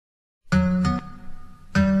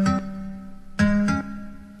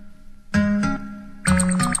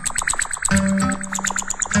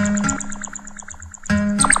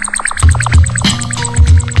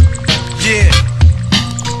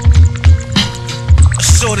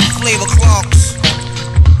assorted flavor clocks.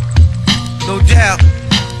 No doubt.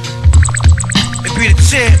 It be the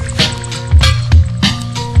champ.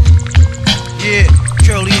 Yeah,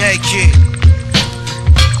 curly head kid.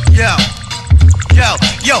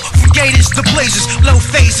 Yo, from gators to blazers, low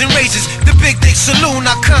phase and razors. The big dick saloon,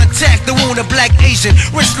 I contact the wounded black Asian.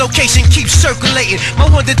 Wrist location keeps circulating. My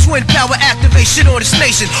wonder twin power activation on this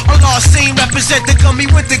nation. On our scene, represent the gummy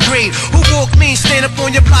with the green. Who walk mean, stand up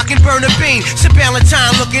on your block and burn a bean. Sip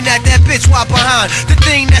Valentine looking at that bitch while behind. The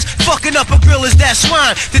thing that's fucking up a grill is that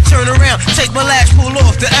swine. To turn around, take my last pull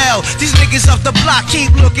off the L. These niggas off the block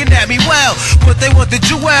keep looking at me well, but they want the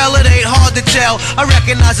jewel, it ain't hard to tell. I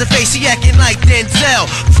recognize a face, he acting like Denzel.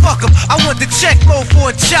 Fuck him, I want the check mode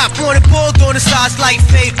for a chop. Wanted bald on the sides like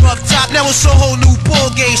fake up top. Now it's a whole new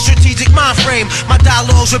ball game, strategic mind frame. My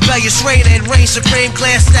dialogues rebellious rain and reign supreme.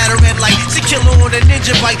 Glance at a red light, see killer on a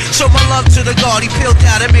ninja bite. Show my love to the guard, he peeled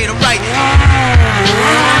out and made it right.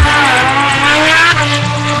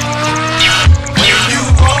 When you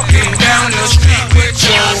walking down the street with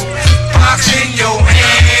your box in your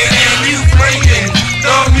hand and you playing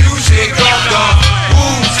the music of the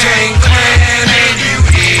Wu-Tang Clan and you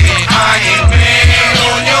hear Iron Man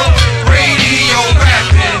on your radio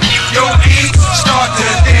rapping, your feet start to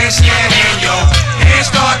dance and your hands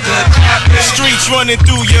start to clapping. Streets running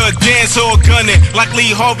through your dance hall gunning like Lee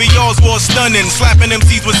Harvey Oswald stunning, slapping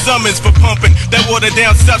MCs with summons for pumping that watered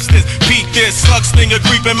down substance. Peak this slug stinger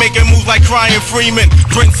creeping, making moves like Crying Freeman.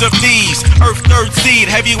 Prince of Thieves, Earth third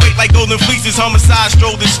seed, heavyweight like golden fleeces. Homicide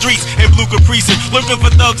stroll the streets in blue caprices, looking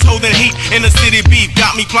for thugs holding heat in the city beef.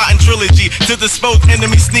 Got me plotting trilogy to dispose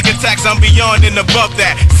enemy sneak attacks. I'm beyond and above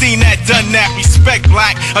that. Seen that, done that. Respect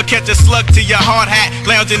black. I'll catch a slug to your hard hat,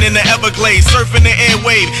 lounging in the Everglades, surfing the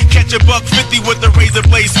airwave. Catch a $150 with the razor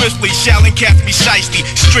blade swiftly. Shallin' cats be shiesty,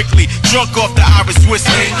 strictly drunk off the Irish whiskey.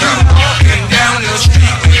 When you walking down the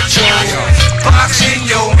street with your box in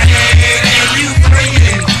your hand and you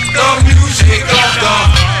playing the music of the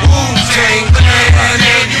Wu-Tang Clan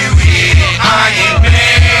and you hear Iron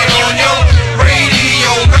Man on your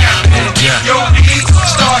radio rapping, your feet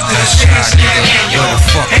start to dance and your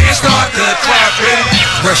hands start to clapping.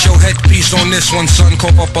 Brush your headpiece on this one, son.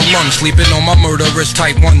 Cough up a lung. Sleeping on my murderous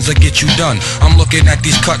type ones that get you done. I'm looking at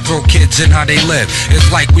these cutthroat kids and how they live. It's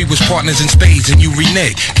like we was partners in spades and you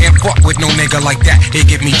renege. Can't fuck with no nigga like that. They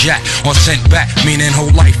get me jacked or sent back, meaning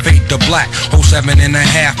whole life fade to black. Whole 7.5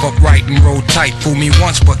 upright and roll tight. Fool me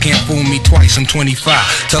once but can't fool me twice. I'm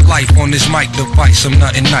 25 to life on this mic device. I'm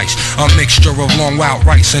nothing nice. A mixture of long wild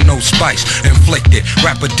rice and no spice. Inflicted,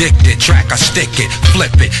 rap addicted. Track I stick it,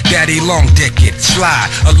 flip it. Daddy long dick it,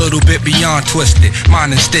 slide. A little bit beyond twisted,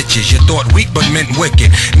 mine in stitches. You thought weak but meant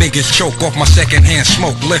wicked. Niggas choke off my secondhand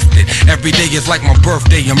smoke lifted. Every day is like my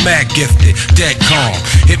birthday, I'm mad gifted. Dead calm,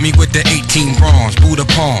 hit me with the 18 bronze, Buddha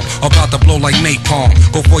palm, about to blow like napalm.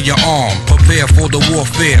 Go for your arm, prepare for the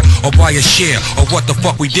warfare, or buy a share of what the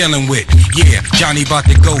fuck we dealing with. Yeah, Johnny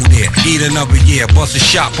about to go there, eat another year, bust a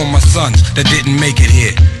shot for my sons that didn't make it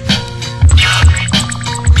here.